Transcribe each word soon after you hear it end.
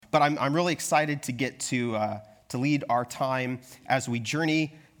But I'm really excited to get to lead our time as we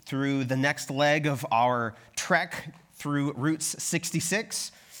journey through the next leg of our trek through Routes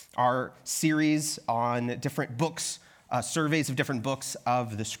 66, our series on different books, surveys of different books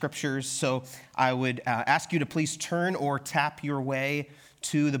of the scriptures. So I would ask you to please turn or tap your way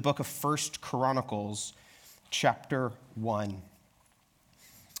to the book of 1 Chronicles, chapter 1.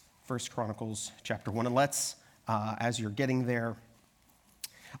 1 Chronicles, chapter 1. And let's, as you're getting there,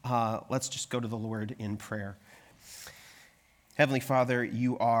 let's just go to the Lord in prayer. Heavenly Father,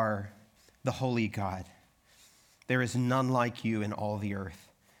 you are the holy God. There is none like you in all the earth.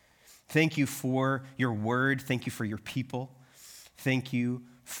 Thank you for your word. Thank you for your people. Thank you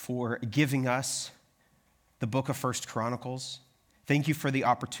for giving us the book of 1 Chronicles. Thank you for the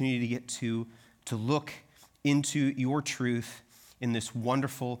opportunity to get to look into your truth in this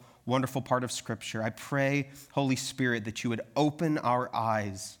wonderful, wonderful part of Scripture. I pray, Holy Spirit, that you would open our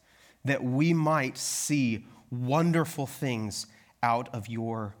eyes, that we might see wonderful things out of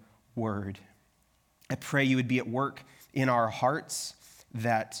your word. I pray you would be at work in our hearts,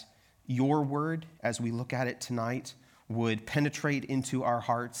 that your word, as we look at it tonight, would penetrate into our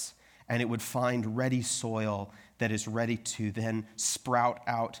hearts and it would find ready soil that is ready to then sprout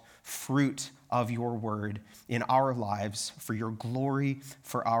out fruit of your word in our lives for your glory,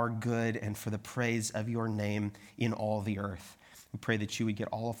 for our good, and for the praise of your name in all the earth. We pray that you would get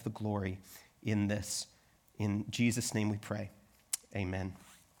all of the glory in this. In Jesus' name we pray. Amen.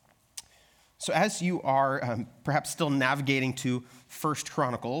 So as you are perhaps still navigating to 1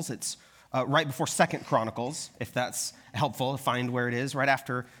 Chronicles, it's right before 2 Chronicles, if that's helpful to find where it is, right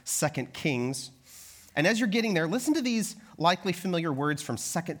after 2 Kings. And as you're getting there, listen to these likely familiar words from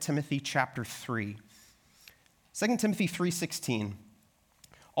 2 Timothy chapter 3. 2 Timothy 3:16.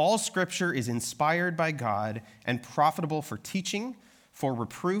 All scripture is inspired by God and profitable for teaching, for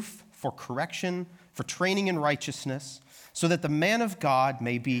reproof, for correction, for training in righteousness, so that the man of God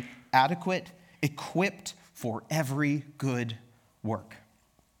may be adequate, equipped for every good work.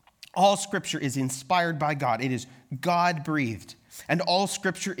 All scripture is inspired by God. It is God-breathed, and all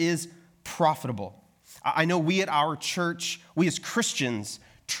scripture is profitable. I know we at our church, we as Christians,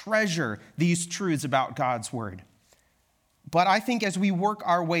 treasure these truths about God's word. But I think as we work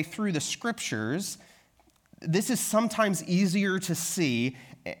our way through the scriptures, this is sometimes easier to see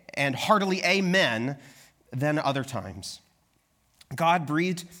and heartily amen than other times.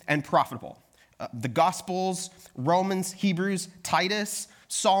 God-breathed and profitable. The Gospels, Romans, Hebrews, Titus,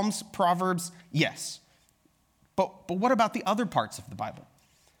 Psalms, Proverbs, yes. But what about the other parts of the Bible?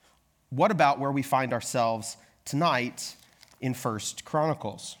 What about where we find ourselves tonight in 1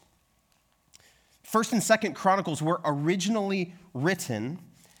 Chronicles? 1 and 2 Chronicles were originally written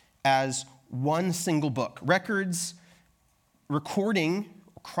as one single book. Records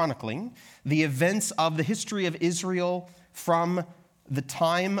chronicling the events of the history of Israel from the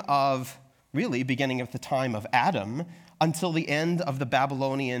time of, really beginning at the time of Adam until the end of the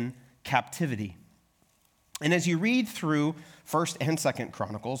Babylonian captivity. And as you read through 1 and 2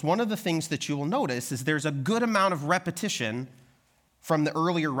 Chronicles, one of the things that you will notice is there's a good amount of repetition from the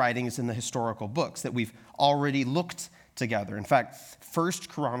earlier writings in the historical books that we've already looked together. In fact, 1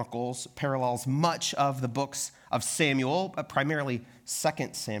 Chronicles parallels much of the books of Samuel, primarily 2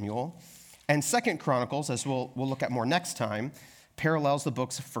 Samuel, and 2 Chronicles, as we'll look at more next time, parallels the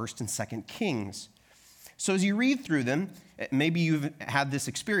books of 1 and 2 Kings. So as you read through them, maybe you've had this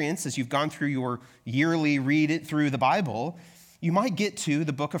experience as you've gone through your yearly read it through the Bible, you might get to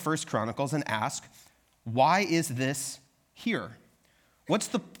the book of 1 Chronicles and ask, why is this here? What's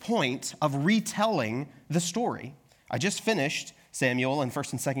the point of retelling the story? I just finished Samuel and 1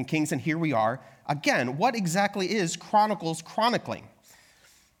 and 2 Kings, and here we are again. What exactly is Chronicles chronicling?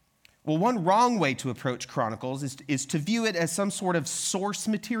 Well, one wrong way to approach Chronicles is to view it as some sort of source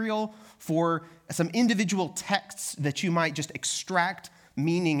material for some individual texts that you might just extract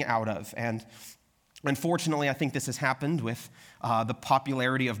meaning out of. And unfortunately, I think this has happened with the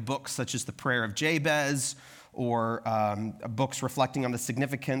popularity of books such as The Prayer of Jabez, or books reflecting on the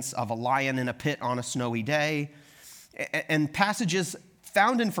significance of a lion in a pit on a snowy day, and passages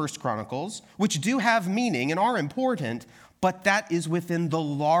found in 1 Chronicles, which do have meaning and are important, but that is within the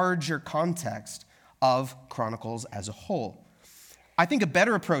larger context of Chronicles as a whole. I think a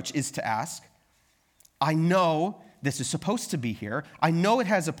better approach is to ask, I know this is supposed to be here, I know it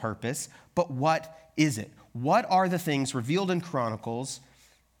has a purpose, but what is it? What are the things revealed in Chronicles,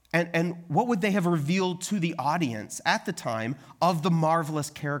 and what would they have revealed to the audience at the time of the marvelous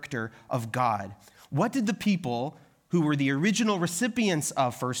character of God? What did the people who were the original recipients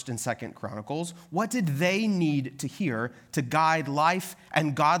of 1st and 2nd Chronicles, what did they need to hear to guide life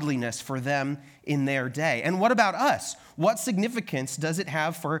and godliness for them in their day? And what about us? What significance does it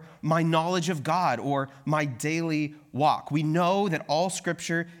have for my knowledge of God or my daily walk? We know that all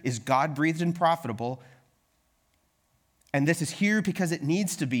Scripture is God-breathed and profitable, and this is here because it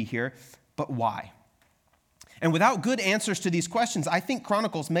needs to be here, but why? And without good answers to these questions, I think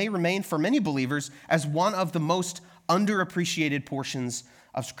Chronicles may remain for many believers as one of the most underappreciated portions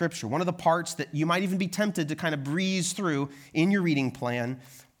of Scripture, one of the parts that you might even be tempted to kind of breeze through in your reading plan,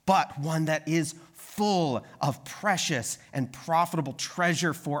 but one that is full of precious and profitable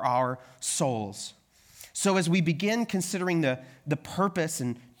treasure for our souls. So as we begin considering the purpose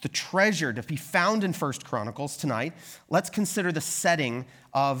and the treasure to be found in 1st Chronicles tonight, let's consider the setting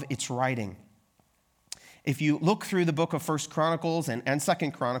of its writing. If you look through the book of 1st Chronicles and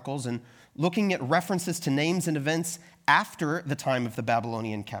 2nd Chronicles and looking at references to names and events after the time of the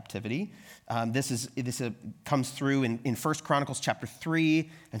Babylonian captivity, this comes through in 1st Chronicles chapter 3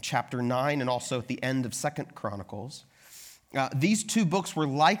 and chapter 9 and also at the end of 2nd Chronicles. These two books were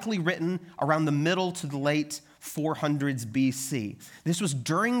likely written around the middle to the late 400s BC. This was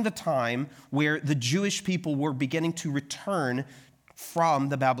during the time where the Jewish people were beginning to return from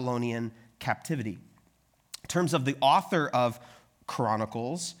the Babylonian captivity. In terms of the author of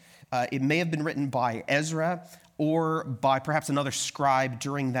Chronicles, it may have been written by Ezra or by perhaps another scribe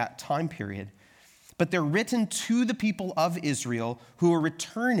during that time period. But they're written to the people of Israel who are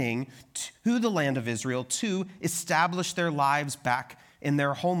returning to the land of Israel to establish their lives back in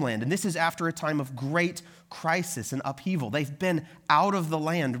their homeland. And this is after a time of great crisis and upheaval. They've been out of the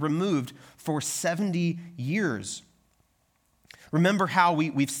land, removed for 70 years. Remember how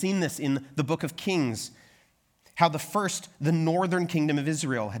we've seen this in the book of Kings, how the northern kingdom of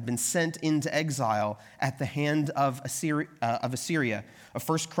Israel had been sent into exile at the hand of Assyria.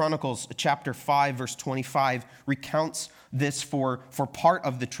 1 Chronicles chapter 5, verse 25 recounts this for part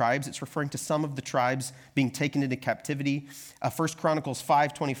of the tribes. It's referring to some of the tribes being taken into captivity. 1 Chronicles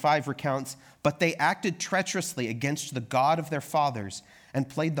 5:25 recounts, "But they acted treacherously against the God of their fathers and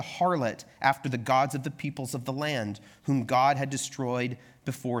played the harlot after the gods of the peoples of the land, whom God had destroyed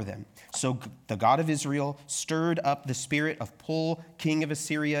before them. So the God of Israel stirred up the spirit of Pul, king of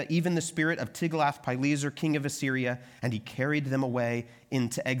Assyria, even the spirit of Tiglath-Pileser, king of Assyria, and he carried them away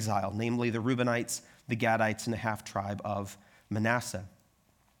into exile, namely the Reubenites, the Gadites, and the half-tribe of Manasseh."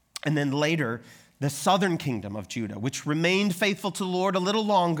 And then later, the southern kingdom of Judah, which remained faithful to the Lord a little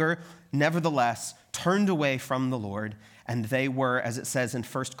longer, nevertheless turned away from the Lord, and they were, as it says in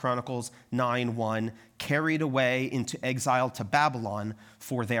 1 Chronicles 9:1, carried away into exile to Babylon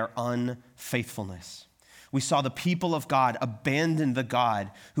for their unfaithfulness. We saw the people of God abandon the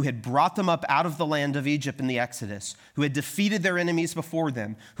God who had brought them up out of the land of Egypt in the Exodus, who had defeated their enemies before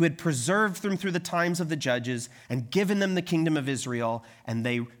them, who had preserved them through the times of the judges and given them the kingdom of Israel, and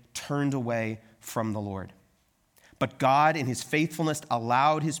they turned away from the Lord. But God, in his faithfulness,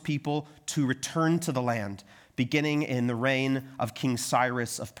 allowed his people to return to the land, beginning in the reign of King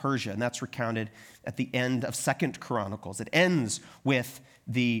Cyrus of Persia. And that's recounted at the end of 2 Chronicles. It ends with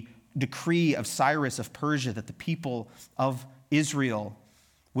the decree of Cyrus of Persia that the people of Israel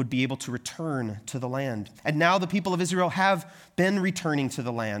would be able to return to the land. And now the people of Israel have been returning to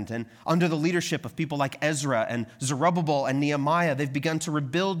the land. And under the leadership of people like Ezra and Zerubbabel and Nehemiah, they've begun to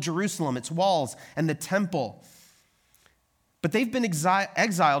rebuild Jerusalem, its walls, and the temple. But they've been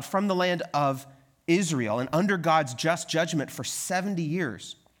exiled from the land of Israel and under God's just judgment for 70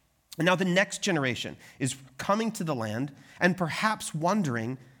 years. And now the next generation is coming to the land and perhaps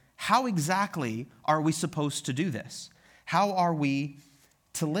wondering, how exactly are we supposed to do this? How are we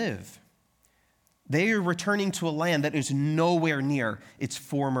to live? They are returning to a land that is nowhere near its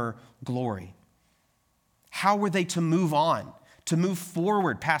former glory. How were they to move on, to move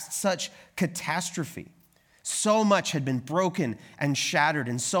forward past such catastrophe? So much had been broken and shattered,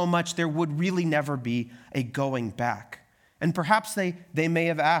 and so much there would really never be a going back. And perhaps they may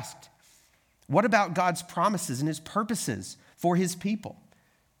have asked, what about God's promises and his purposes for his people?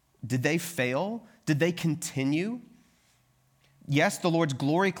 Did they fail? Did they continue? Yes, the Lord's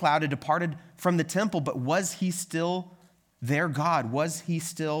glory cloud had departed from the temple, but was he still their God?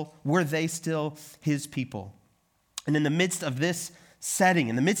 Were they still his people? And in the midst of this setting,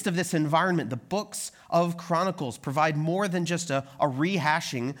 in the midst of this environment, the books of Chronicles provide more than just a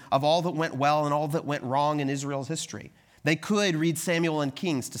rehashing of all that went well and all that went wrong in Israel's history. They could read Samuel and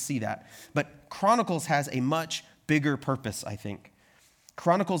Kings to see that, but Chronicles has a much bigger purpose, I think.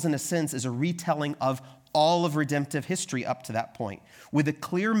 Chronicles, in a sense, is a retelling of all of redemptive history up to that point, with a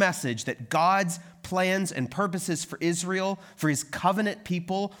clear message that God's plans and purposes for Israel, for his covenant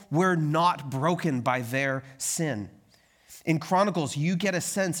people, were not broken by their sin. In Chronicles, you get a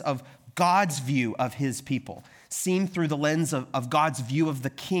sense of God's view of his people, seen through the lens of God's view of the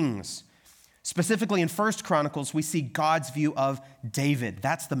kings. Specifically in 1 Chronicles, we see God's view of David.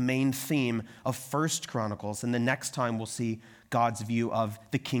 That's the main theme of 1 Chronicles. And the next time we'll see God's view of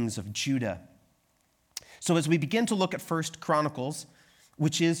the kings of Judah. So as we begin to look at 1 Chronicles,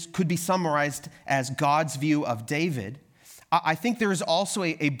 which could be summarized as God's view of David, I think there is also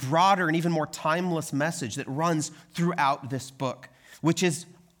a broader and even more timeless message that runs throughout this book, which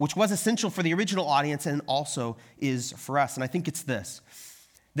was essential for the original audience and also is for us. And I think it's this,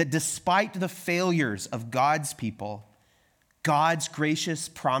 that despite the failures of God's people, God's gracious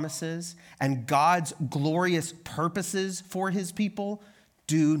promises and God's glorious purposes for his people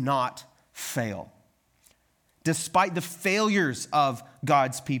do not fail. Despite the failures of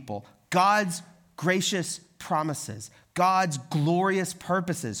God's people, God's gracious promises, God's glorious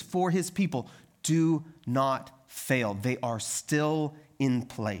purposes for his people do not fail. They are still in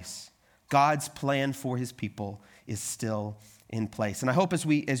place. God's plan for his people is still in place. And I hope as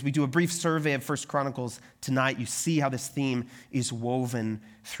we do a brief survey of 1 Chronicles tonight, you see how this theme is woven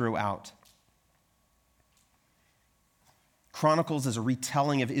throughout. Chronicles is a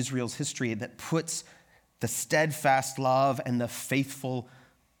retelling of Israel's history that puts the steadfast love and the faithfulness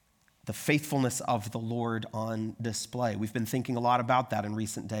of the Lord on display. We've been thinking a lot about that in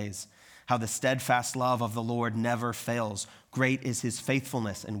recent days, how the steadfast love of the Lord never fails. Great is his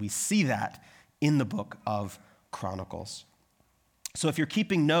faithfulness, and we see that in the book of Chronicles. So if you're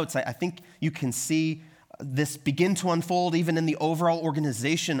keeping notes, I think you can see this begin to unfold even in the overall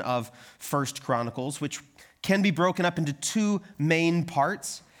organization of 1 Chronicles, which can be broken up into two main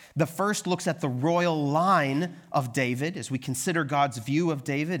parts. The first looks at the royal line of David as we consider God's view of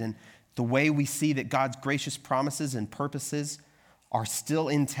David and the way we see that God's gracious promises and purposes are still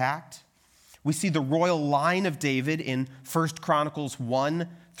intact. We see the royal line of David in 1 Chronicles 1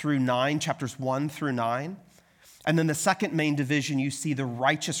 through 9, chapters 1 through 9. And then the second main division, you see the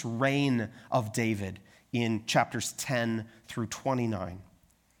righteous reign of David in chapters 10 through 29.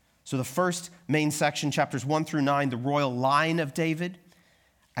 So the first main section, chapters 1 through 9, the royal line of David.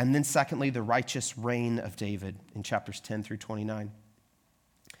 And then secondly, the righteous reign of David in chapters 10 through 29.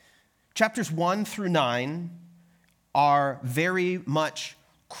 Chapters 1 through 9 are very much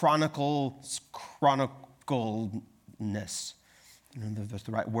chronicalness. I don't know if that's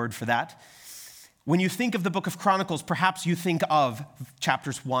the right word for that. When you think of the book of Chronicles, perhaps you think of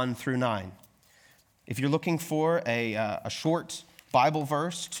chapters 1 through 9. If you're looking for a short Bible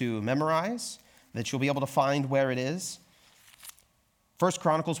verse to memorize, that you'll be able to find where it is, 1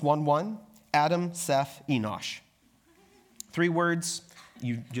 Chronicles 1:1, Adam, Seth, Enosh. 3 words,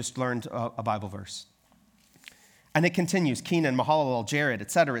 you just learned a Bible verse. And it continues, Kenan, Mahalalel, Jared,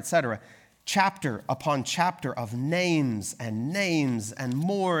 etc., chapter upon chapter of names and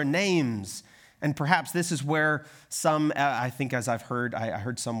more names. And perhaps this is where some, I think as I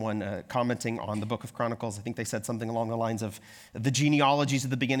heard someone commenting on the book of Chronicles, I think they said something along the lines of the genealogies at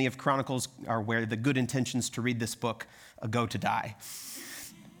the beginning of Chronicles are where the good intentions to read this book go to die.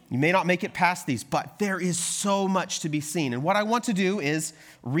 You may not make it past these, but there is so much to be seen. And what I want to do is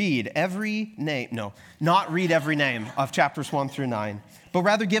read every name, not read every name of chapters 1 through 9, but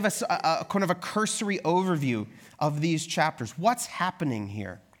rather give us a kind of a cursory overview of these chapters. What's happening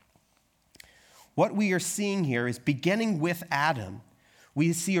here? What we are seeing here is beginning with Adam,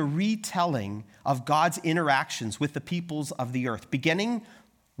 we see a retelling of God's interactions with the peoples of the earth, beginning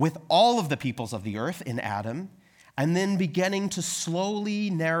with all of the peoples of the earth in Adam, and then beginning to slowly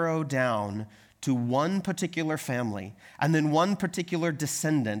narrow down to one particular family, and then one particular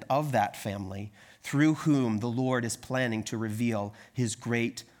descendant of that family through whom the Lord is planning to reveal his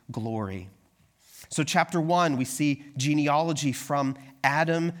great glory. So chapter 1, we see genealogy from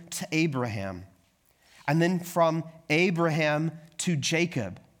Adam to Abraham, and then from Abraham to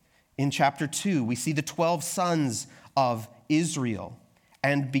Jacob. In chapter 2, we see the 12 sons of Israel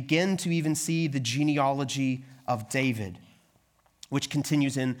and begin to even see the genealogy of David, which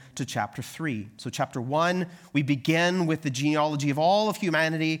continues into chapter 3. So chapter 1, we begin with the genealogy of all of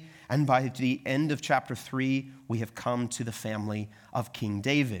humanity, and by the end of chapter 3, we have come to the family of King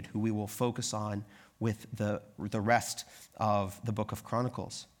David, who we will focus on with the rest of the book of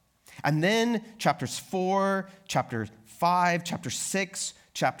Chronicles. And then chapters 4, chapter 5, chapter 6,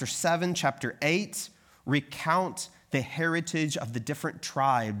 chapter 7, chapter 8 recount the heritage of the different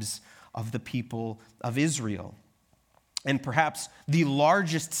tribes of the people of Israel. And perhaps the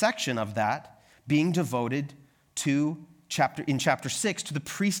largest section of that being devoted to chapter 6 to the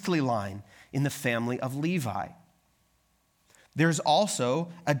priestly line in the family of Levi. There's also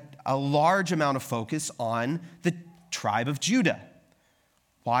a large amount of focus on the tribe of Judah.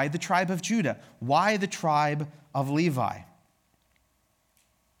 Why the tribe of Judah? Why the tribe of Levi?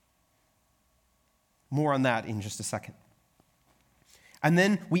 More on that in just a second. And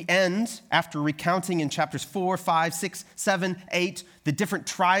then we end, after recounting in chapters 4, 5, 6, 7, 8, the different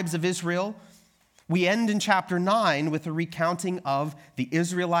tribes of Israel, we end in chapter 9 with a recounting of the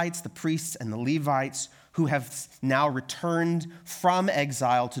Israelites, the priests, and the Levites who have now returned from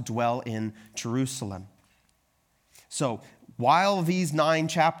exile to dwell in Jerusalem. So, while these 9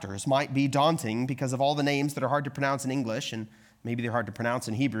 chapters might be daunting because of all the names that are hard to pronounce in English, and maybe they're hard to pronounce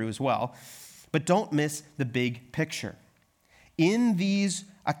in Hebrew as well, but don't miss the big picture. In these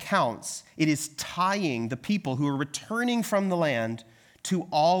accounts, it is tying the people who are returning from the land to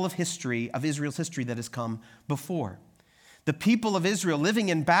all of history, of Israel's history that has come before. The people of Israel living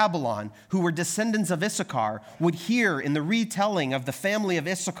in Babylon, who were descendants of Issachar, would hear in the retelling of the family of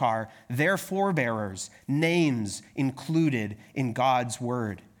Issachar their forebearers, names included in God's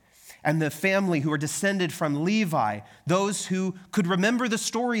word. And the family who are descended from Levi, those who could remember the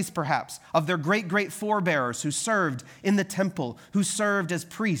stories perhaps of their great forebearers who served in the temple, who served as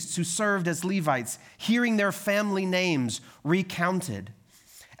priests, who served as Levites, hearing their family names recounted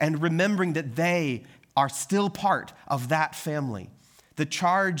and remembering that they are still part of that family. The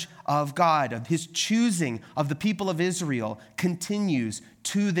charge of God, of his choosing of the people of Israel, continues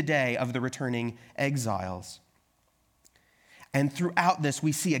to the day of the returning exiles. And throughout this,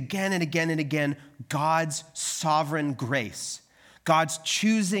 we see again and again and again God's sovereign grace, God's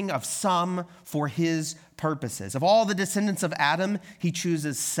choosing of some for his purposes. Of all the descendants of Adam, he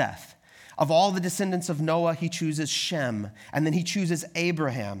chooses Seth. Of all the descendants of Noah, he chooses Shem, and then he chooses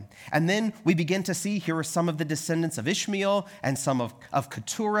Abraham. And then we begin to see here are some of the descendants of Ishmael and some of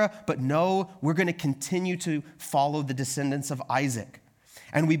Keturah, but no, we're going to continue to follow the descendants of Isaac.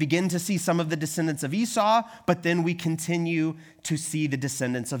 And we begin to see some of the descendants of Esau, but then we continue to see the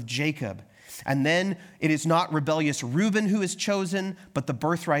descendants of Jacob. And then it is not rebellious Reuben who is chosen, but the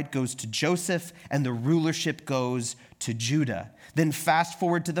birthright goes to Joseph and the rulership goes to Judah. Then fast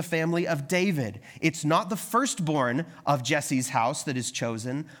forward to the family of David. It's not the firstborn of Jesse's house that is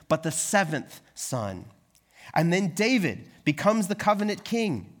chosen, but the 7th son. And then David becomes the covenant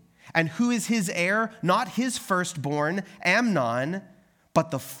king. And who is his heir? Not his firstborn, Amnon,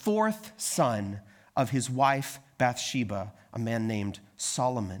 but the 4th son of his wife Bathsheba, a man named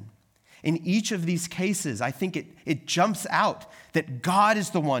Solomon. In each of these cases, I think it jumps out that God is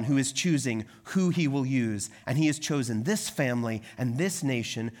the one who is choosing who he will use. And he has chosen this family and this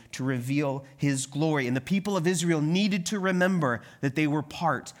nation to reveal his glory. And the people of Israel needed to remember that they were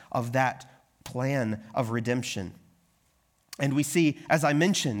part of that plan of redemption. And we see, as I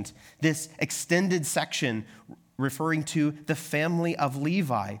mentioned, this extended section referring to the family of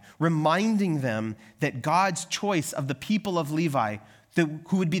Levi, reminding them that God's choice of the people of Levi,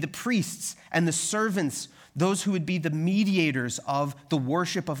 who would be the priests and the servants, those who would be the mediators of the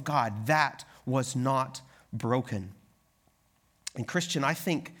worship of God, that was not broken. And Christian, I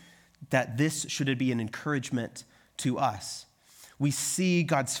think that this should be an encouragement to us. We see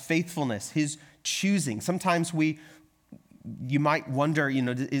God's faithfulness, his choosing. Sometimes you might wonder,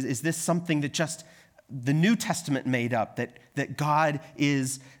 is this something that just the New Testament made up, that God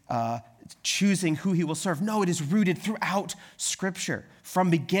is choosing who he will serve? No, it is rooted throughout Scripture. From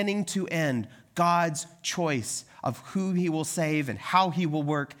beginning to end, God's choice of who he will save and how he will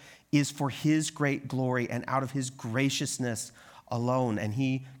work is for his great glory and out of his graciousness alone, and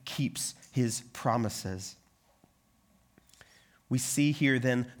he keeps his promises. We see here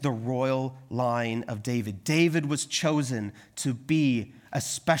then the royal line of David. David was chosen to be a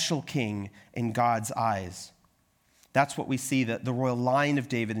special king in God's eyes. That's what we see, the royal line of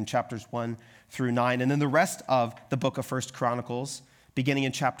David in chapters 1 through 9. And then the rest of the book of 1 Chronicles, beginning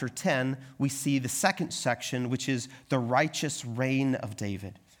in chapter 10, we see the second section, which is the righteous reign of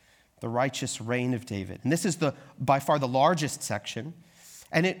David. The righteous reign of David. And this is by far the largest section.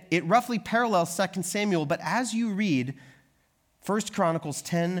 And it roughly parallels 2 Samuel, but as you read 1 Chronicles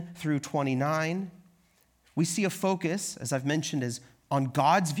 10 through 29, we see a focus, as I've mentioned, is on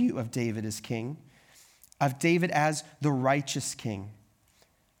God's view of David as king, of David as the righteous king.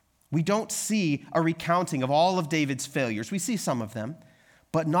 We don't see a recounting of all of David's failures. We see some of them,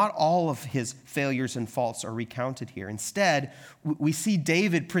 but not all of his failures and faults are recounted here. Instead, we see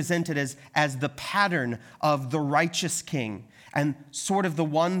David presented as the pattern of the righteous king and sort of the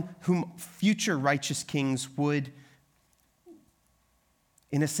one whom future righteous kings would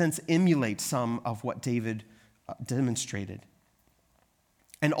in a sense, emulate some of what David demonstrated.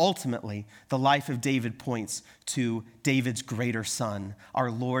 And ultimately, the life of David points to David's greater son, our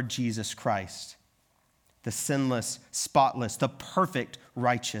Lord Jesus Christ, the sinless, spotless, the perfect,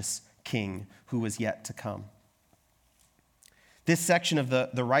 righteous king who was yet to come. This section of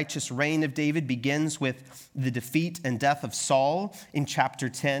the righteous reign of David begins with the defeat and death of Saul in chapter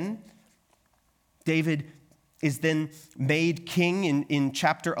 10. David is then made king in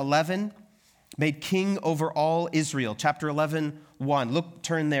chapter 11, made king over all Israel. Chapter 11, 1.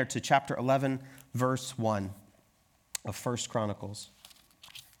 Turn there to chapter 11, verse 1 of 1 Chronicles.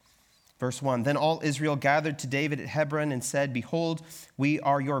 Verse 1, then all Israel gathered to David at Hebron and said, behold, we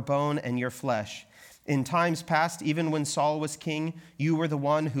are your bone and your flesh. In times past, even when Saul was king, you were the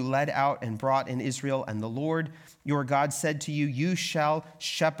one who led out and brought in Israel, and the Lord your God said to you, you shall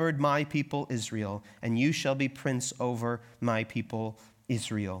shepherd my people Israel, and you shall be prince over my people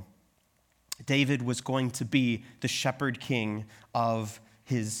Israel. David was going to be the shepherd king of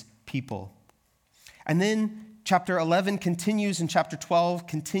his people. And then chapter 11 continues, and chapter 12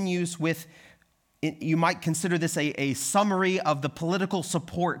 continues with, you might consider this a summary of the political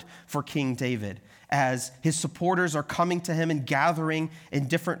support for King David, as his supporters are coming to him and gathering in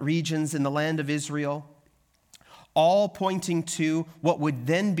different regions in the land of Israel, all pointing to what would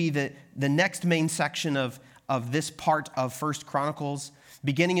then be the next main section of this part of 1 Chronicles.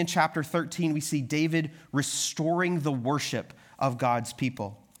 Beginning in chapter 13, we see David restoring the worship of God's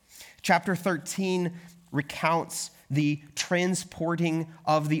people. Chapter 13 recounts the transporting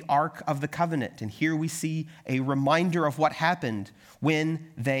of the Ark of the Covenant. And here we see a reminder of what happened when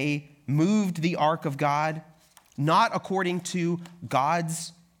they moved the Ark of God, not according to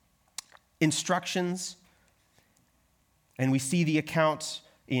God's instructions. And we see the account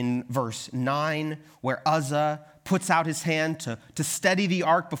in verse 9 where Uzzah puts out his hand to steady the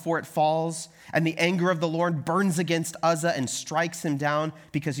ark before it falls, and the anger of the Lord burns against Uzzah and strikes him down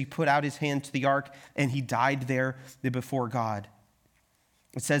because he put out his hand to the ark, and he died there before God.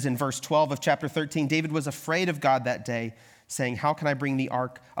 It says in verse 12 of chapter 13, David was afraid of God that day, saying, how can I bring the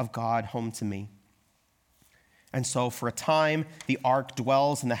ark of God home to me? And so for a time, the ark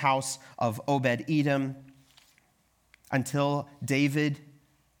dwells in the house of Obed-Edom until David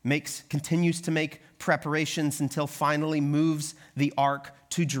continues to make preparations until finally moves the ark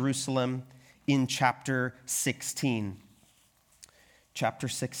to Jerusalem in chapter 16. Chapter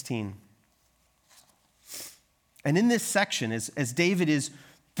 16. And in this section, as David is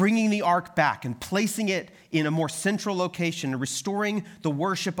bringing the ark back and placing it in a more central location, restoring the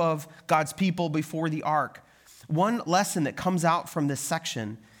worship of God's people before the ark, one lesson that comes out from this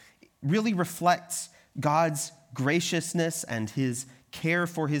section really reflects God's graciousness and his care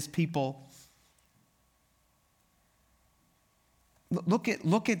for his people. Look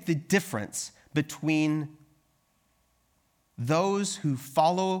at the difference between those who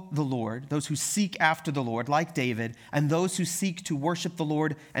follow the Lord, those who seek after the Lord, like David, and those who seek to worship the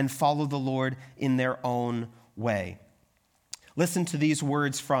Lord and follow the Lord in their own way. Listen to these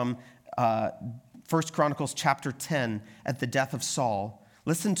words from 1 Chronicles chapter 10 at the death of Saul.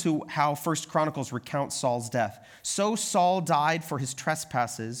 Listen to how 1 Chronicles recounts Saul's death. So Saul died for his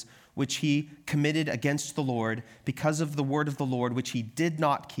trespasses, which he committed against the Lord, because of the word of the Lord, which he did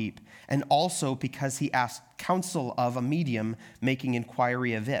not keep, and also because he asked counsel of a medium, making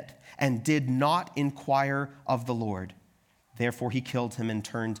inquiry of it, and did not inquire of the Lord. Therefore he killed him and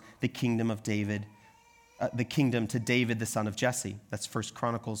turned the kingdom to David, the son of Jesse. That's 1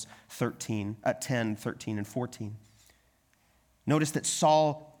 Chronicles 10, 13, and 14. Notice that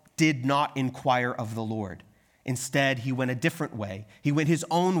Saul did not inquire of the Lord. Instead, he went a different way. He went his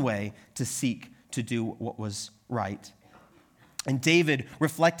own way to seek to do what was right. And David,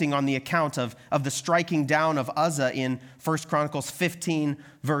 reflecting on the account of the striking down of Uzzah in 1 Chronicles 15,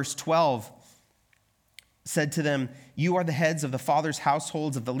 verse 12, said to them, you are the heads of the fathers'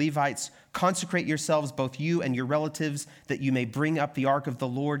 households of the Levites. Consecrate yourselves, both you and your relatives, that you may bring up the ark of the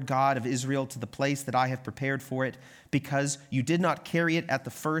Lord God of Israel to the place that I have prepared for it, because you did not carry it at the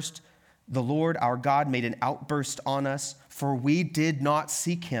first. The Lord our God made an outburst on us, for we did not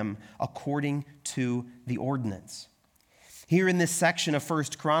seek him according to the ordinance. Here in this section of 1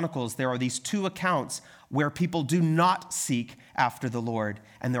 Chronicles, there are these two accounts where people do not seek after the Lord,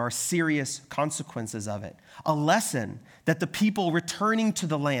 and there are serious consequences of it. A lesson that the people returning to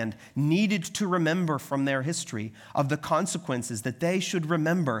the land needed to remember from their history of the consequences that they should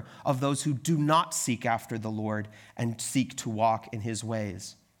remember of those who do not seek after the Lord and seek to walk in his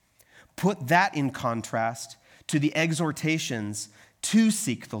ways. Put that in contrast to the exhortations to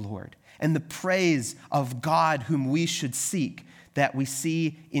seek the Lord and the praise of God whom we should seek that we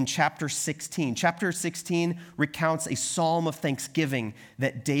see in chapter 16. Chapter 16 recounts a psalm of thanksgiving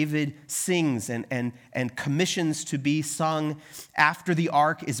that David sings and commissions to be sung after the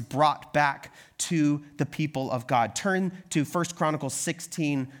ark is brought back to the people of God. Turn to 1 Chronicles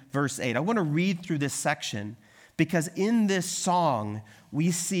 16, verse 8. I want to read through this section because in this song,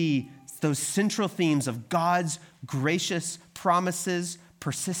 we see those central themes of God's gracious promises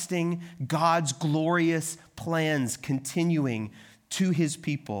persisting, God's glorious plans continuing to his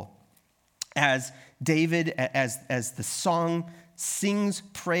people. As David, as the song sings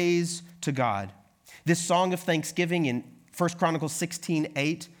praise to God. This song of thanksgiving in 1 Chronicles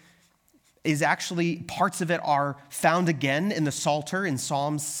 16:8 is actually, parts of it are found again in the Psalter in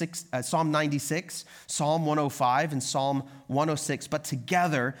Psalm 96, Psalm 105, and Psalm 106. But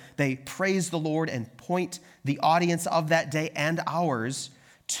together, they praise the Lord and point the audience of that day and ours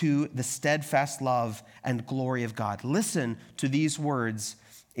to the steadfast love and glory of God. Listen to these words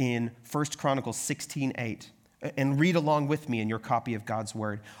in 1 Chronicles 16:8, and read along with me in your copy of God's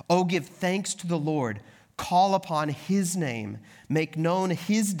word. Oh, give thanks to the Lord. Call upon his name. Make known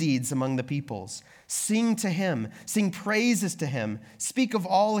his deeds among the peoples. Sing to him. Sing praises to him. Speak of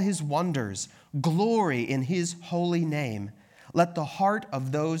all his wonders. Glory in his holy name. Let the heart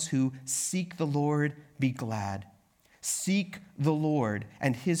of those who seek the Lord be glad. Seek the Lord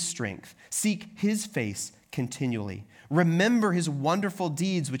and his strength. Seek his face continually. Remember his wonderful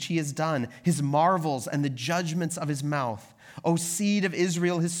deeds which he has done, his marvels and the judgments of his mouth. O seed of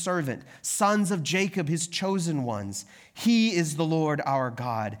Israel, his servant, sons of Jacob, his chosen ones. He is the Lord our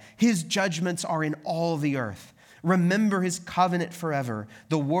God. His judgments are in all the earth. Remember his covenant forever,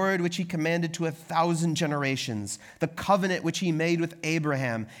 the word which he commanded to 1,000 generations, the covenant which he made with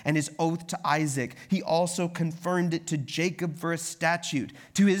Abraham and his oath to Isaac. He also confirmed it to Jacob for a statute,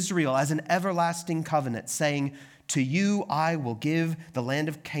 to Israel as an everlasting covenant, saying, to you I will give the land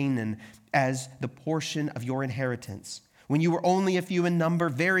of Canaan as the portion of your inheritance. When you were only a few in number,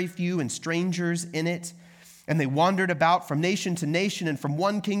 very few and strangers in it, and they wandered about from nation to nation and from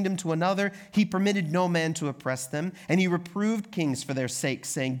one kingdom to another, he permitted no man to oppress them, and he reproved kings for their sake,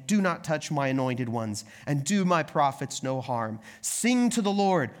 saying, do not touch my anointed ones, and do my prophets no harm. Sing to the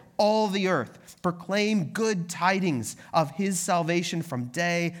Lord, all the earth. Proclaim good tidings of his salvation from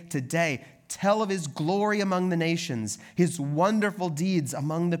day to day. Tell of his glory among the nations, his wonderful deeds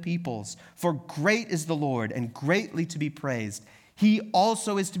among the peoples. For great is the Lord and greatly to be praised. He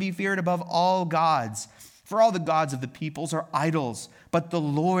also is to be feared above all gods. For all the gods of the peoples are idols, but the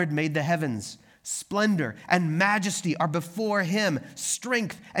Lord made the heavens. Splendor and majesty are before him.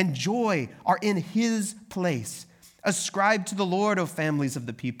 Strength and joy are in his place. Ascribe to the Lord, O families of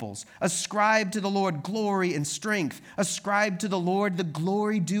the peoples. Ascribe to the Lord glory and strength. Ascribe to the Lord the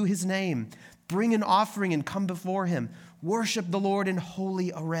glory due his name. Bring an offering and come before him. Worship the Lord in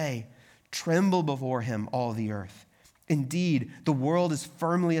holy array. Tremble before him, all the earth. Indeed, the world is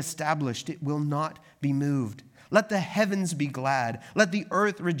firmly established. It will not be moved. Let the heavens be glad. Let the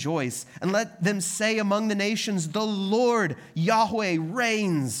earth rejoice. And let them say among the nations, the Lord, Yahweh,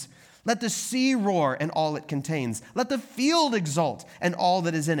 reigns. Let the sea roar and all it contains. Let the field exult and all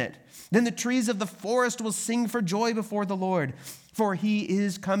that is in it. Then the trees of the forest will sing for joy before the Lord, for he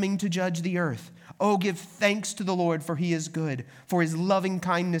is coming to judge the earth. Oh, give thanks to the Lord, for he is good, for his loving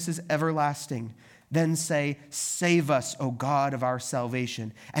kindness is everlasting. Then say, save us, O God of our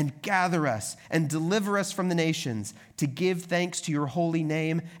salvation, and gather us and deliver us from the nations, to give thanks to your holy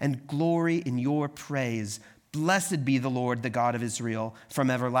name and glory in your praise. Blessed be the Lord, the God of Israel, from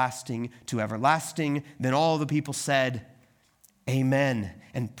everlasting to everlasting. Then all the people said, amen,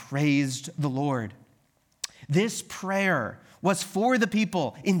 and praised the Lord. This prayer was for the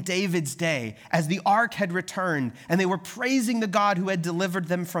people in David's day as the ark had returned and they were praising the God who had delivered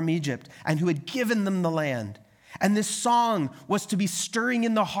them from Egypt and who had given them the land. And this song was to be stirring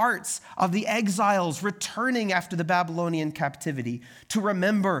in the hearts of the exiles returning after the Babylonian captivity to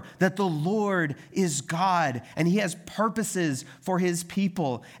remember that the Lord is God and he has purposes for his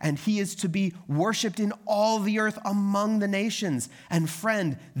people and he is to be worshiped in all the earth among the nations. And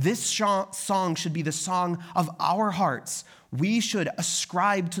friend, this song should be the song of our hearts. We should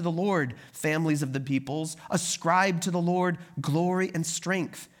ascribe to the Lord, families of the peoples, ascribe to the Lord glory and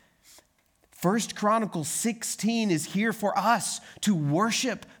strength. 1 Chronicles 16 is here for us to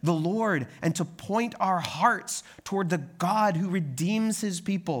worship the Lord and to point our hearts toward the God who redeems his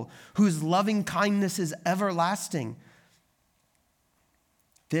people, whose loving kindness is everlasting.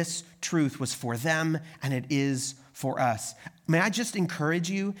 This truth was for them and it is for us. May I just encourage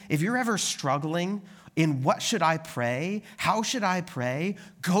you, if you're ever struggling in what should I pray? How should I pray?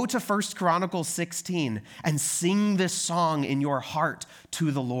 Go to 1 Chronicles 16 and sing this song in your heart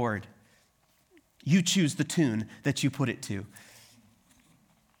to the Lord. You choose the tune that you put it to.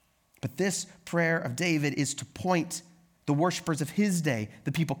 But this prayer of David is to point the worshipers of his day,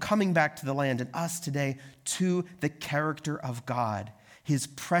 the people coming back to the land, and us today, to the character of God, his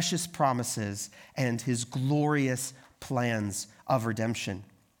precious promises, and his glorious plans of redemption.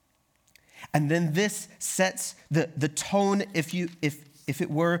 And then this sets the tone, if it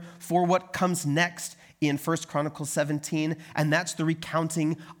were, for what comes next in 1 Chronicles 17, and that's the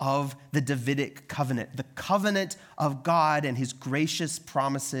recounting of the Davidic covenant, the covenant of God and his gracious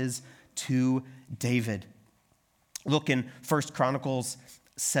promises to David. Look in 1 Chronicles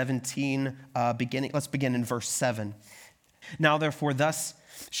 17, let's begin in verse 7. Now therefore, thus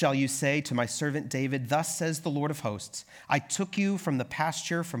shall you say to my servant David, thus says the Lord of hosts, I took you from the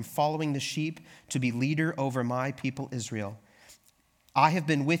pasture, from following the sheep, to be leader over my people Israel. I have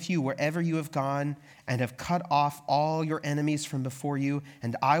been with you wherever you have gone, and have cut off all your enemies from before you,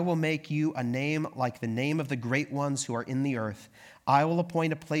 and I will make you a name like the name of the great ones who are in the earth. I will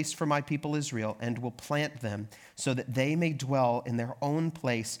appoint a place for my people Israel, and will plant them, so that they may dwell in their own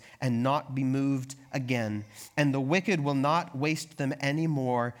place and not be moved again. And the wicked will not waste them any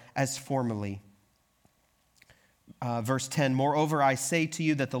more as formerly. Verse 10, moreover, I say to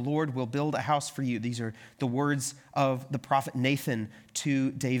you that the Lord will build a house for you. These are the words of the prophet Nathan to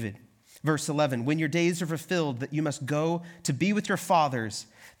David. Verse 11, when your days are fulfilled, that you must go to be with your fathers,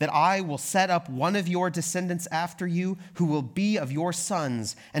 that I will set up one of your descendants after you, who will be of your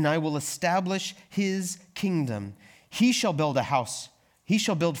sons, and I will establish his kingdom. He shall build a house. He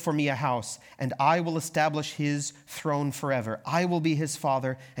shall build for me a house, and I will establish his throne forever. I will be his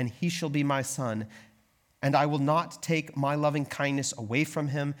father, and he shall be my son. And I will not take my loving kindness away from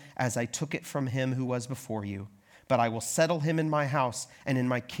him, as I took it from him who was before you. But I will settle him in my house and in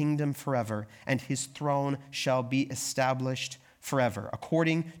my kingdom forever, and his throne shall be established forever.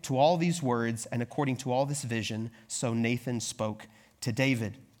 According to all these words and according to all this vision, so Nathan spoke to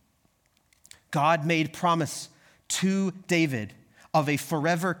David. God made promise to David of a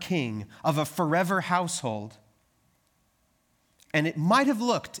forever king, of a forever household. And it might have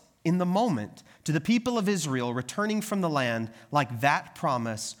looked in the moment to the people of Israel returning from the land like that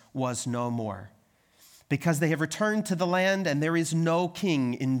promise was no more, because they have returned to the land and there is no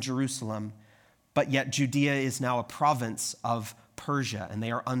king in Jerusalem. But yet Judea is now a province of Persia, and they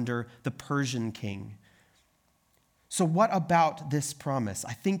are under the Persian king. So what about this promise?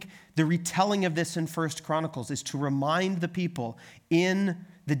 I think the retelling of this in 1 Chronicles is to remind the people in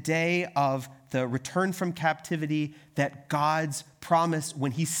the day of the return from captivity that God's promise,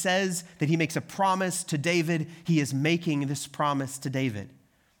 when he says that he makes a promise to David, he is making this promise to David.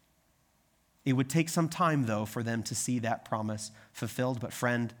 It would take some time, though, for them to see that promise fulfilled. But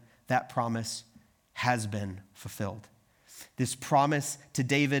friend, that promise has been fulfilled. This promise to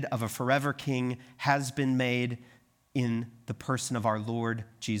David of a forever king has been made in the person of our Lord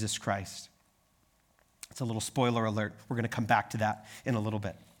Jesus Christ. It's a little spoiler alert. We're going to come back to that in a little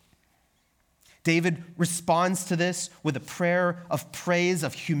bit. David responds to this with a prayer of praise,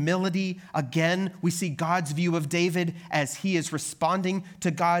 of humility. Again, we see God's view of David as he is responding to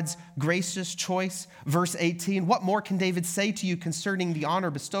God's gracious choice. Verse 18, what more can David say to you concerning the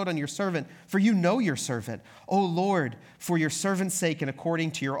honor bestowed on your servant? For you know your servant. O Lord, for your servant's sake and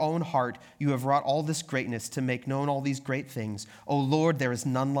according to your own heart, you have wrought all this greatness to make known all these great things. O Lord, there is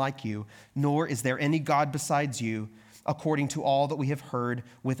none like you, nor is there any God besides you, according to all that we have heard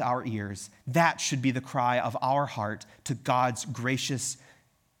with our ears. That should be the cry of our heart to God's gracious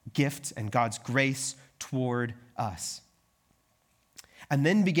gift and God's grace toward us. And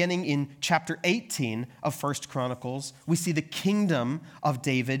then beginning in chapter 18 of 1 Chronicles, we see the kingdom of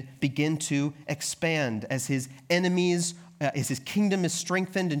David begin to expand as his enemies, as his kingdom is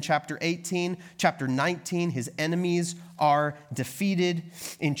strengthened in chapter 18. Chapter 19, his enemies are defeated.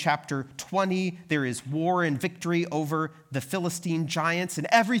 In chapter 20, there is war and victory over the Philistine giants, and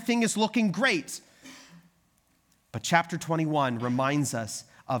everything is looking great. But chapter 21 reminds us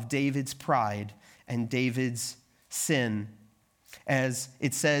of David's pride and David's sin. As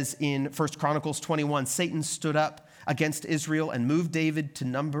it says in 1 Chronicles 21, Satan stood up against Israel and moved David to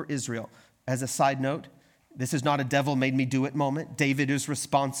number Israel. As a side note, this is not a devil made me do it moment. David is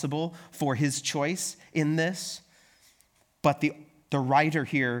responsible for his choice in this. But the writer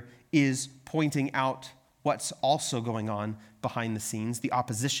here is pointing out what's also going on behind the scenes, the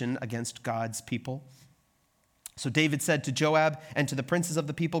opposition against God's people. So David said to Joab and to the princes of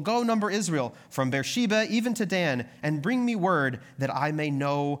the people, go number Israel from Beersheba even to Dan, and bring me word that I may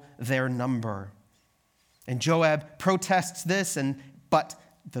know their number. And Joab protests this, but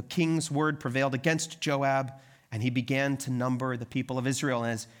the king's word prevailed against Joab, and he began to number the people of Israel.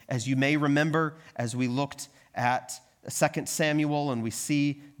 And as you may remember, as we looked at 2 Samuel and we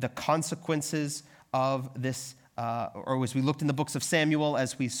see the consequences of this, or as we looked in the books of Samuel,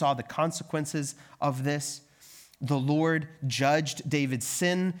 as we saw the consequences of this, the Lord judged David's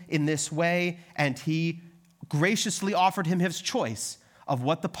sin in this way, and he graciously offered him his choice of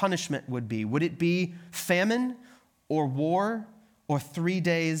what the punishment would be. Would it be famine or war or 3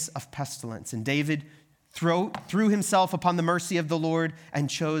 days of pestilence? And David threw himself upon the mercy of the Lord and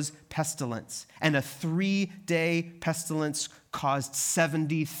chose pestilence. And a 3-day pestilence caused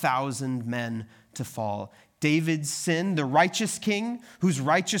 70,000 men to fall. David's sin, the righteous king, whose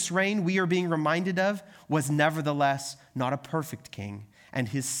righteous reign we are being reminded of, was nevertheless not a perfect king. And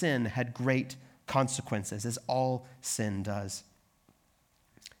his sin had great consequences, as all sin does.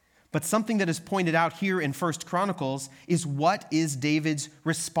 But something that is pointed out here in 1 Chronicles is what is David's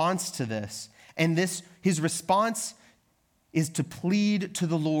response to this. And his response is to plead to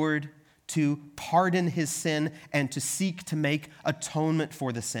the Lord to pardon his sin and to seek to make atonement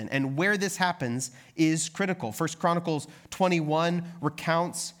for the sin. And where this happens is critical. 1 Chronicles 21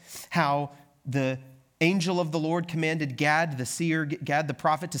 recounts how the angel of the Lord commanded Gad, the seer, Gad the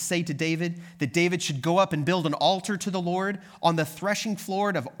prophet, to say to David that David should go up and build an altar to the Lord on the threshing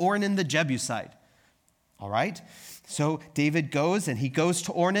floor of Ornan the Jebusite. All right? So David goes, and he goes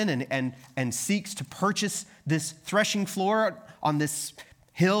to Ornan and seeks to purchase this threshing floor on this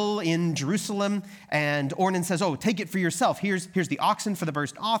hill in Jerusalem. And Ornan says, oh, take it for yourself. Here's the oxen for the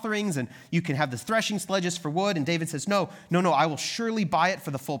burnt offerings, and you can have the threshing sledges for wood. And David says, no, I will surely buy it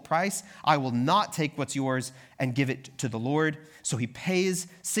for the full price. I will not take what's yours and give it to the Lord. So he pays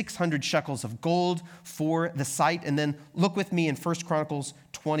 600 shekels of gold for the site. And then look with me in 1 Chronicles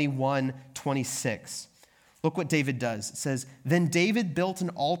 21:26. Look what David does. It says, then David built an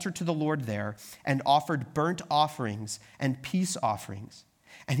altar to the Lord there and offered burnt offerings and peace offerings.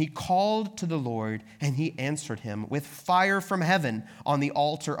 And he called to the Lord, and he answered him with fire from heaven on the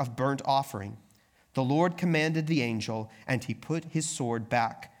altar of burnt offering. The Lord commanded the angel, and he put his sword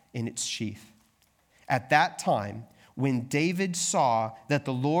back in its sheath. At that time, when David saw that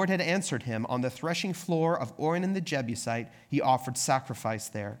the Lord had answered him on the threshing floor of Ornan the Jebusite, he offered sacrifice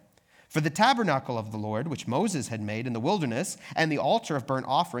there. For the tabernacle of the Lord, which Moses had made in the wilderness, and the altar of burnt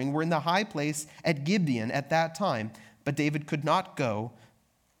offering were in the high place at Gibeon at that time. But David could not go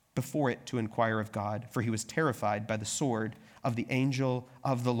before it to inquire of God, for he was terrified by the sword of the angel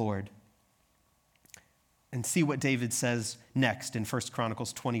of the Lord. And see what David says next in 1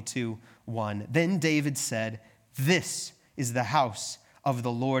 Chronicles 22:1. Then David said, this is the house of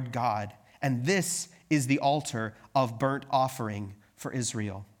the Lord God, and this is the altar of burnt offering for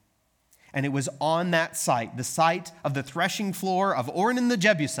Israel. And it was on that site, the site of the threshing floor of Ornan the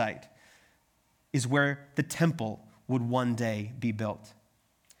Jebusite, is where the temple would one day be built.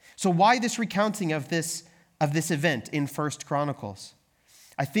 So why this recounting of this event in 1 Chronicles?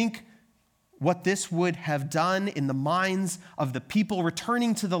 I think what this would have done in the minds of the people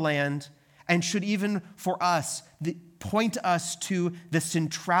returning to the land, and should even for us point us to the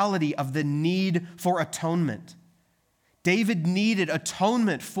centrality of the need for atonement. David needed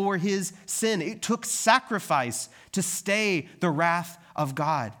atonement for his sin. It took sacrifice to stay the wrath of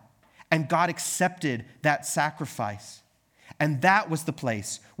God. And God accepted that sacrifice. And that was the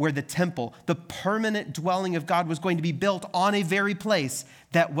place where the temple, the permanent dwelling of God, was going to be built on a very place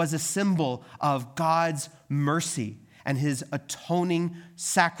that was a symbol of God's mercy and his atoning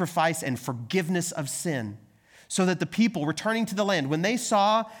sacrifice and forgiveness of sin. So that the people returning to the land, when they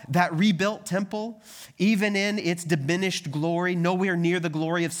saw that rebuilt temple, even in its diminished glory, nowhere near the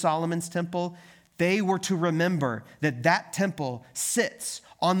glory of Solomon's temple, they were to remember that that temple sits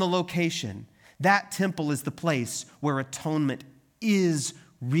on the location. That temple is the place where atonement is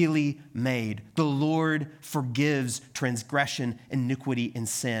really made. The Lord forgives transgression, iniquity, and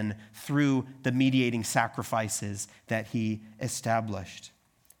sin through the mediating sacrifices that he established.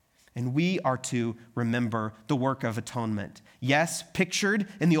 And we are to remember the work of atonement. Yes, pictured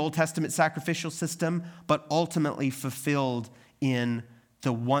in the Old Testament sacrificial system, but ultimately fulfilled in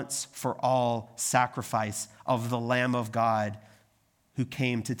the once-for-all sacrifice of the Lamb of God who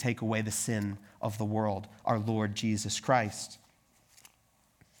came to take away the sin of the world, our Lord Jesus Christ.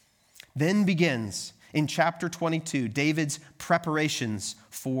 Then begins, in chapter 22, David's preparations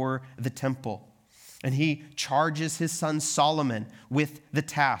for the temple. And he charges his son Solomon with the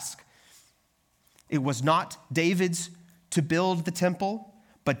task. It was not David's to build the temple,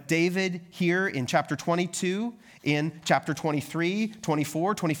 But David here in chapter 22, in chapter 23,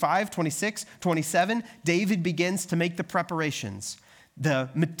 24, 25, 26, 27, David begins to make the preparations, the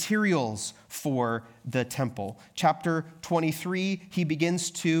materials for the temple. Chapter 23, he begins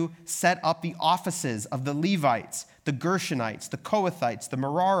to set up the offices of the Levites, the Gershonites, the Kohathites, the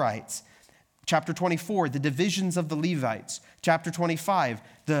Merarites. Chapter 24, the divisions of the Levites. Chapter 25,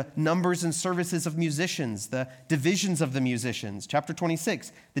 the numbers and services of musicians, the divisions of the musicians. Chapter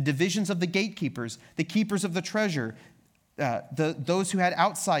 26, the divisions of the gatekeepers, the keepers of the treasure, those who had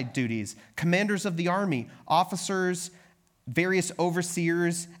outside duties, commanders of the army, officers, various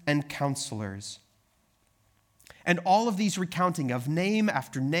overseers, and counselors. And all of these recounting of name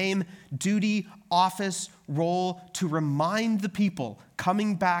after name, duty, office, role, to remind the people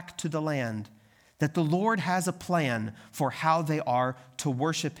coming back to the land that the Lord has a plan for how they are to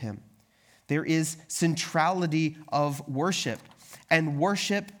worship him. There is centrality of worship, and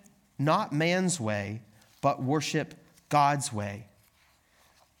worship not man's way, but worship God's way.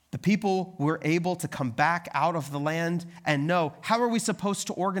 The people were able to come back out of the land and know, how are we supposed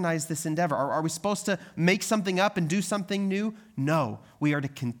to organize this endeavor? Are we supposed to make something up and do something new? No, we are to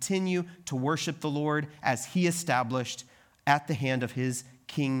continue to worship the Lord as he established at the hand of his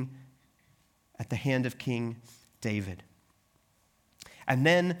king, at the hand of King David. And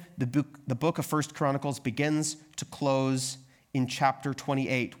then the book of 1 Chronicles begins to close in chapter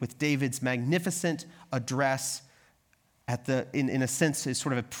 28 with David's magnificent address in a sense, is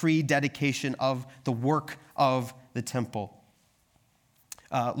sort of a pre-dedication of the work of the temple.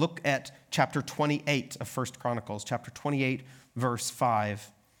 Look at chapter 28 of 1 Chronicles, chapter 28, verse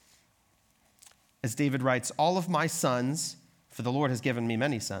 5. As David writes, all of my sons, for the Lord has given me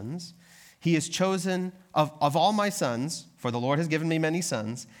many sons, he has chosen, of all my sons, for the Lord has given me many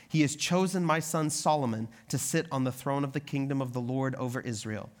sons, he has chosen my son Solomon to sit on the throne of the kingdom of the Lord over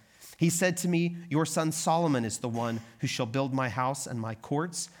Israel. He said to me, your son Solomon is the one who shall build my house and my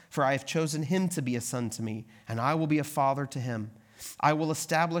courts, for I have chosen him to be a son to me, and I will be a father to him. I will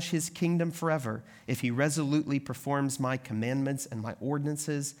establish his kingdom forever if he resolutely performs my commandments and my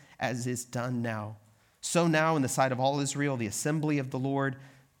ordinances as is done now. So now in the sight of all Israel, the assembly of the Lord,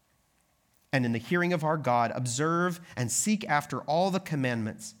 and in the hearing of our God, observe and seek after all the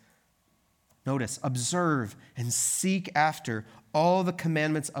commandments. Notice, observe and seek after all the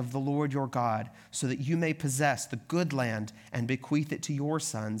commandments of the Lord your God, so that you may possess the good land and bequeath it to your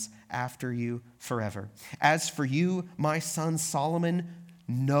sons after you forever. As for you, my son Solomon,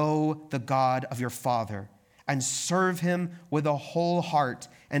 know the God of your father and serve him with a whole heart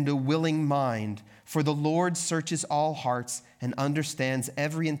and a willing mind. For the Lord searches all hearts and understands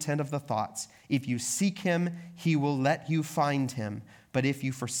every intent of the thoughts. If you seek him, he will let you find him. But if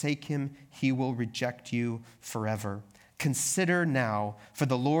you forsake him, he will reject you forever. Consider now, for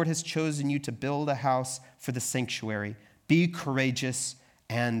the Lord has chosen you to build a house for the sanctuary. Be courageous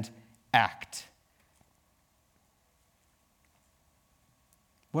and act.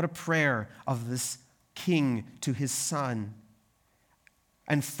 What a prayer of this king to his son.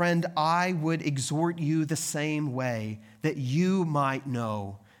 And friend, I would exhort you the same way, that you might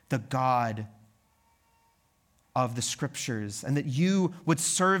know the God of the scriptures, and that you would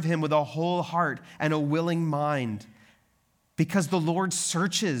serve him with a whole heart and a willing mind. Because the Lord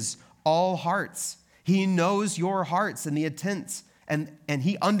searches all hearts. He knows your hearts and the intents, and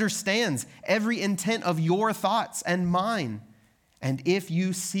he understands every intent of your thoughts and mine. And if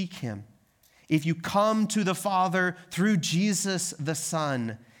you seek him, if you come to the Father through Jesus the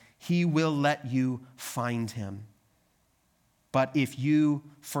Son, he will let you find him. But if you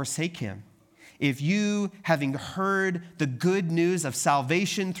forsake him, if you, having heard the good news of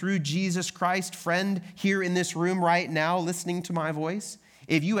salvation through Jesus Christ, friend, here in this room right now, listening to my voice,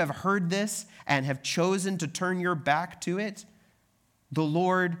 if you have heard this and have chosen to turn your back to it, the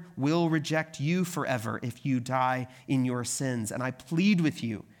Lord will reject you forever if you die in your sins. And I plead with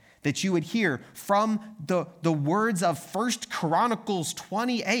you that you would hear from the words of 1 Chronicles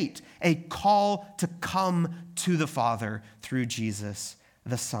 28, a call to come to the Father through Jesus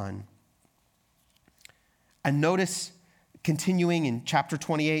the Son. And notice, continuing in chapter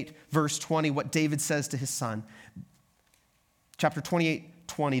 28, verse 20, what David says to his son. Chapter 28,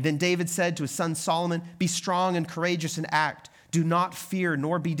 20. Then David said to his son Solomon, be strong and courageous and act. Do not fear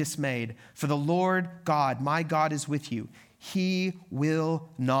nor be dismayed, for the Lord God, my God, is with you. He will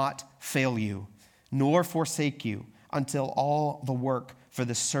not fail you, nor forsake you, until all the work for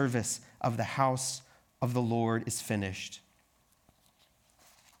the service of the house of the Lord is finished.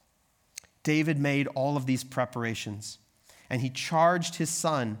 David made all of these preparations, and he charged his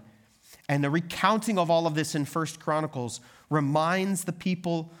son. And the recounting of all of this in 1 Chronicles reminds the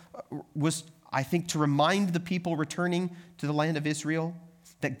people, was, I think, to remind the people returning to the land of Israel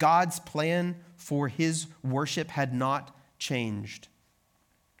that God's plan for his worship had not changed.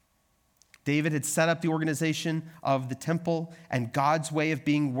 David had set up the organization of the temple and God's way of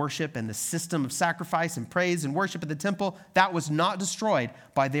being worship and the system of sacrifice and praise and worship at the temple. That was not destroyed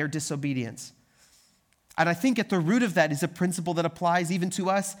by their disobedience. And I think at the root of that is a principle that applies even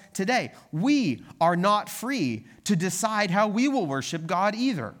to us today. We are not free to decide how we will worship God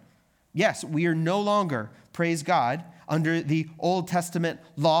either. Yes, we are no longer, praise God, under the Old Testament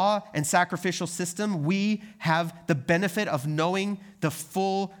law and sacrificial system. We have the benefit of knowing the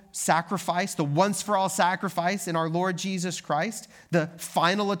full sacrifice, the once-for-all sacrifice in our Lord Jesus Christ. The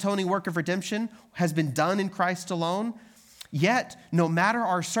final atoning work of redemption has been done in Christ alone. Yet, no matter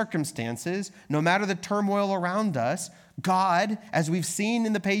our circumstances, no matter the turmoil around us, God, as we've seen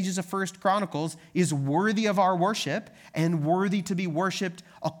in the pages of 1 Chronicles, is worthy of our worship and worthy to be worshiped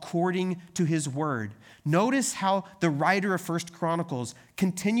according to his word. Notice how the writer of 1 Chronicles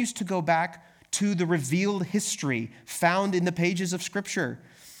continues to go back to the revealed history found in the pages of Scripture,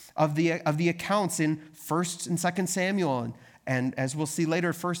 of the accounts in 1st and 2nd Samuel, and as we'll see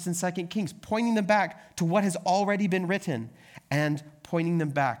later, 1st and 2nd Kings, pointing them back to what has already been written and pointing them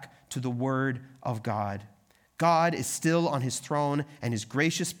back to the word of God. God is still on his throne, and his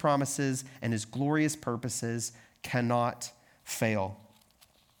gracious promises and his glorious purposes cannot fail.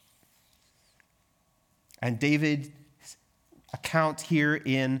 And David's account here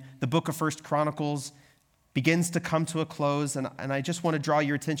in the book of 1 Chronicles begins to come to a close, and I just want to draw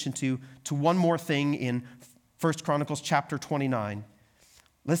your attention to one more thing in 1 Chronicles chapter 29.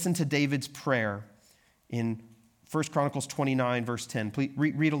 Listen to David's prayer in 1 Chronicles 29, verse 10. Please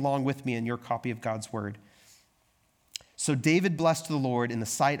read along with me in your copy of God's word. So David blessed the Lord in the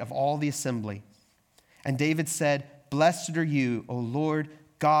sight of all the assembly. And David said, "Blessed are you, O Lord,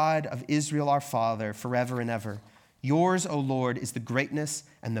 God of Israel our Father, forever and ever. Yours, O Lord, is the greatness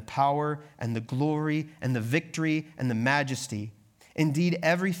and the power and the glory and the victory and the majesty. Indeed,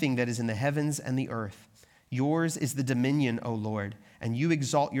 everything that is in the heavens and the earth. Yours is the dominion, O Lord, and you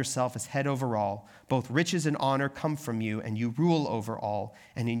exalt yourself as head over all. Both riches and honor come from you, and you rule over all.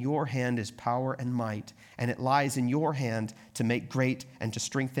 And in your hand is power and might, and it lies in your hand to make great and to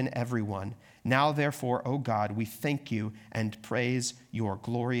strengthen everyone. Now, therefore, O God, we thank you and praise your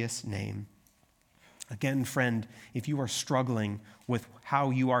glorious name." Again, friend, if you are struggling with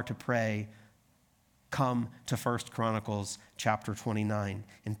how you are to pray, come to 1 Chronicles chapter 29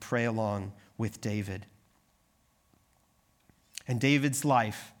 and pray along with David. And David's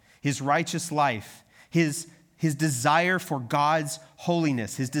life, his righteous life, his desire for God's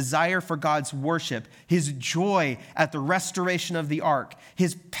holiness, his desire for God's worship, his joy at the restoration of the ark,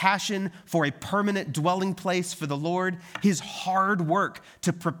 his passion for a permanent dwelling place for the Lord, his hard work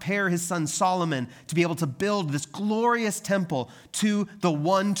to prepare his son Solomon to be able to build this glorious temple to the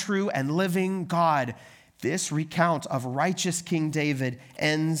one true and living God. This recount of righteous King David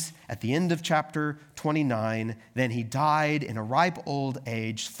ends at the end of chapter 29. Then he died in a ripe old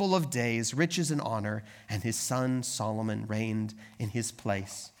age, full of days, riches, and honor, and his son Solomon reigned in his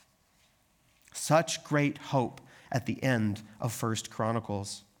place. Such great hope at the end of 1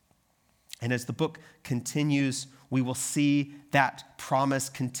 Chronicles. And as the book continues, we will see that promise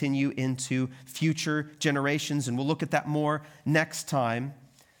continue into future generations, and we'll look at that more next time.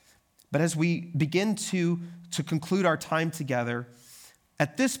 But as we begin to conclude our time together,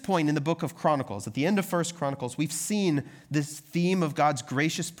 at this point in the book of Chronicles, at the end of 1 Chronicles, we've seen this theme of God's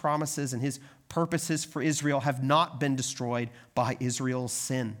gracious promises and his purposes for Israel have not been destroyed by Israel's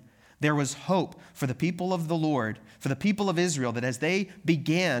sin. There was hope for the people of the Lord, for the people of Israel, that as they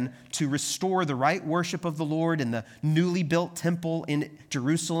began to restore the right worship of the Lord in the newly built temple in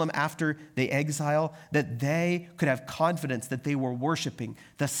Jerusalem after the exile, that they could have confidence that they were worshiping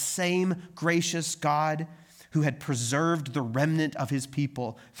the same gracious God who had preserved the remnant of his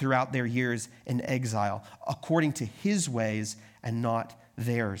people throughout their years in exile, according to his ways and not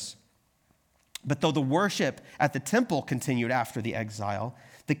theirs. But though the worship at the temple continued after the exile,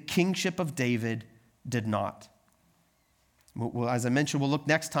 the kingship of David did not. Well, as I mentioned, we'll look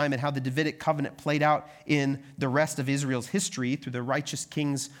next time at how the Davidic covenant played out in the rest of Israel's history through the righteous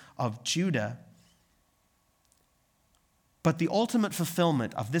kings of Judah. But the ultimate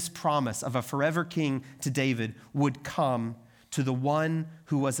fulfillment of this promise of a forever king to David would come to the one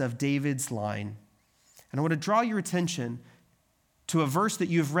who was of David's line. And I want to draw your attention to a verse that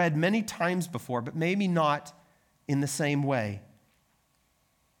you've read many times before, but maybe not in the same way.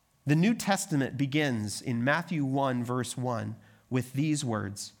 The New Testament begins in Matthew 1, verse 1, with these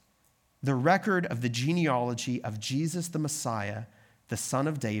words: the record of the genealogy of Jesus the Messiah, the son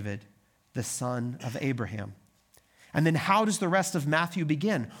of David, the son of Abraham. And then how does the rest of Matthew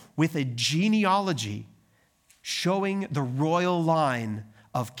begin? With a genealogy showing the royal line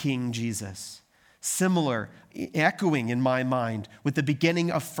of King Jesus. Similar, echoing in my mind with the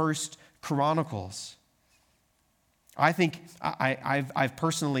beginning of 1 Chronicles. I think I've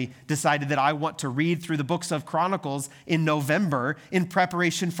personally decided that I want to read through the books of Chronicles in November in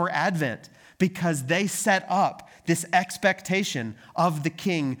preparation for Advent, because they set up this expectation of the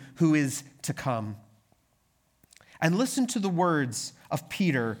King who is to come. And listen to the words of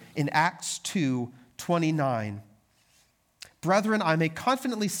Peter in Acts 2:29. Brethren, I may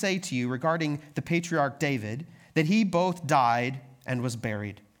confidently say to you regarding the patriarch David, that he both died and was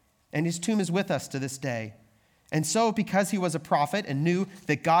buried, and his tomb is with us to this day. And so, because he was a prophet and knew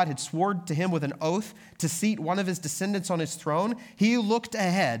that God had sworn to him with an oath to seat one of his descendants on his throne, he looked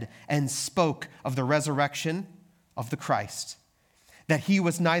ahead and spoke of the resurrection of the Christ, that he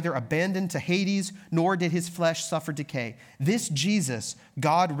was neither abandoned to Hades, nor did his flesh suffer decay. This Jesus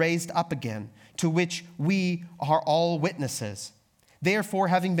God raised up again, to which we are all witnesses. Therefore,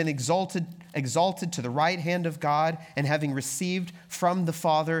 having been exalted to the right hand of God, and having received from the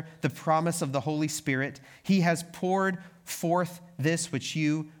Father the promise of the Holy Spirit, he has poured forth this which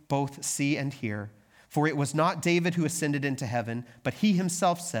you both see and hear. For it was not David who ascended into heaven, but he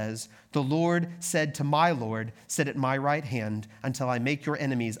himself says, the Lord said to my Lord, sit at my right hand until I make your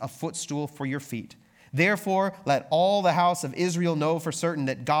enemies a footstool for your feet. Therefore, let all the house of Israel know for certain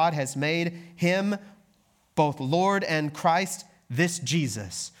that God has made him both Lord and Christ, this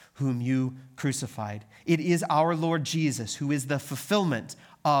Jesus whom you crucified. It is our Lord Jesus who is the fulfillment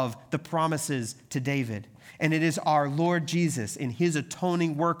of the promises to David. And it is our Lord Jesus in his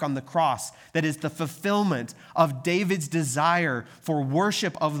atoning work on the cross that is the fulfillment of David's desire for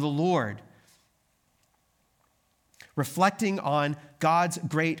worship of the Lord. Reflecting on God's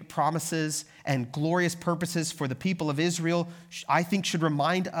great promises and glorious purposes for the people of Israel, I think should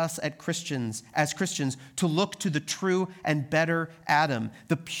remind us as Christians to look to the true and better Adam,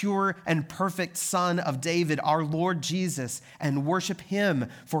 the pure and perfect Son of David, our Lord Jesus, and worship him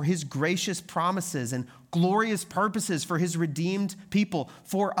for his gracious promises and glorious purposes for his redeemed people,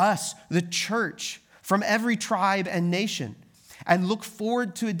 for us, the church, from every tribe and nation. And look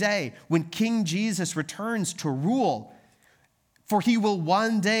forward to a day when King Jesus returns to rule. For he will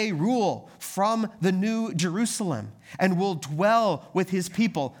one day rule from the new Jerusalem and will dwell with his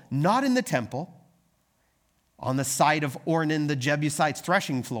people, not in the temple, on the site of Ornan the Jebusite's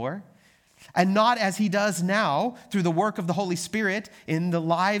threshing floor, and not as he does now through the work of the Holy Spirit in the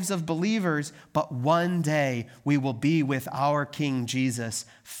lives of believers, but one day we will be with our King Jesus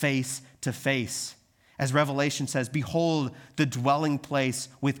face to face. As Revelation says, behold, the dwelling place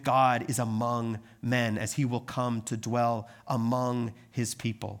with God is among men, as he will come to dwell among his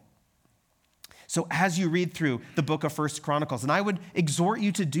people. So as you read through the book of 1 Chronicles, and I would exhort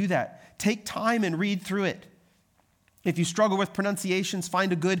you to do that, take time and read through it. If you struggle with pronunciations,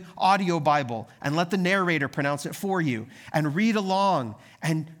 find a good audio Bible and let the narrator pronounce it for you, and read along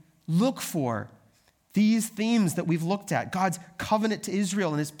and look for these themes that we've looked at. God's covenant to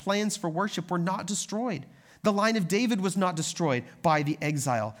Israel and his plans for worship were not destroyed. The line of David was not destroyed by the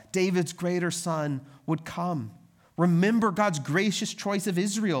exile. David's greater son would come. Remember God's gracious choice of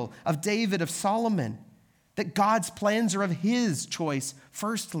Israel, of David, of Solomon, that God's plans are of his choice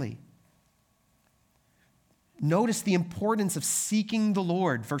firstly. Notice the importance of seeking the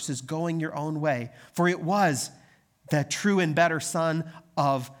Lord versus going your own way. For it was the true and better son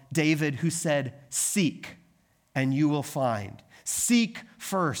of David who said, seek and you will find. Seek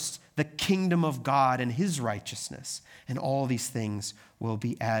first the kingdom of God and his righteousness, and all these things will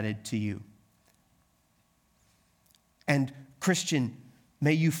be added to you. And Christian,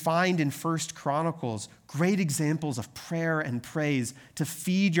 may you find in 1 Chronicles great examples of prayer and praise to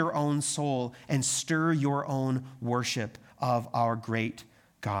feed your own soul and stir your own worship of our great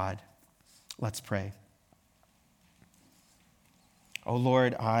God. Let's pray. Oh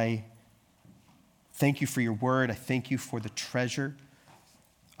Lord, I thank you for your word. I thank you for the treasure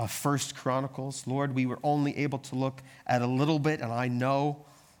of 1 Chronicles. Lord, we were only able to look at a little bit, and I know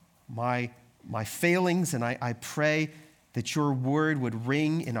my failings, and I pray that your word would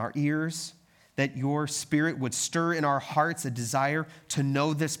ring in our ears, that your spirit would stir in our hearts a desire to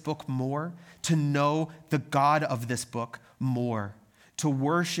know this book more, to know the God of this book more, to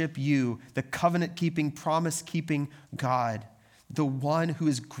worship you, the covenant-keeping, promise-keeping God, the one who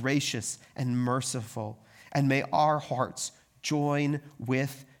is gracious and merciful. And may our hearts join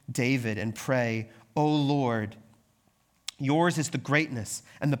with David and pray, O Lord, Yours is the greatness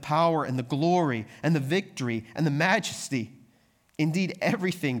and the power and the glory and the victory and the majesty. Indeed,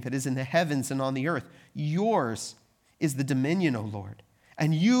 everything that is in the heavens and on the earth, yours is the dominion, O Lord.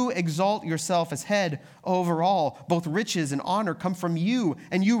 And you exalt yourself as head over all. Both riches and honor come from you,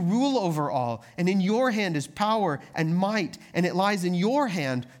 and you rule over all. And in your hand is power and might, and it lies in your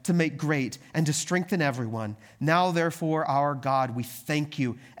hand to make great and to strengthen everyone. Now, therefore, our God, we thank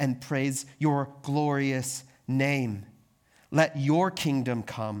you and praise your glorious name. Let your kingdom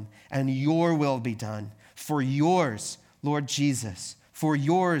come and your will be done. For yours, Lord Jesus, for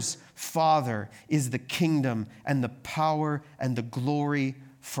yours, Father, is the kingdom and the power and the glory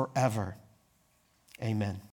forever. Amen.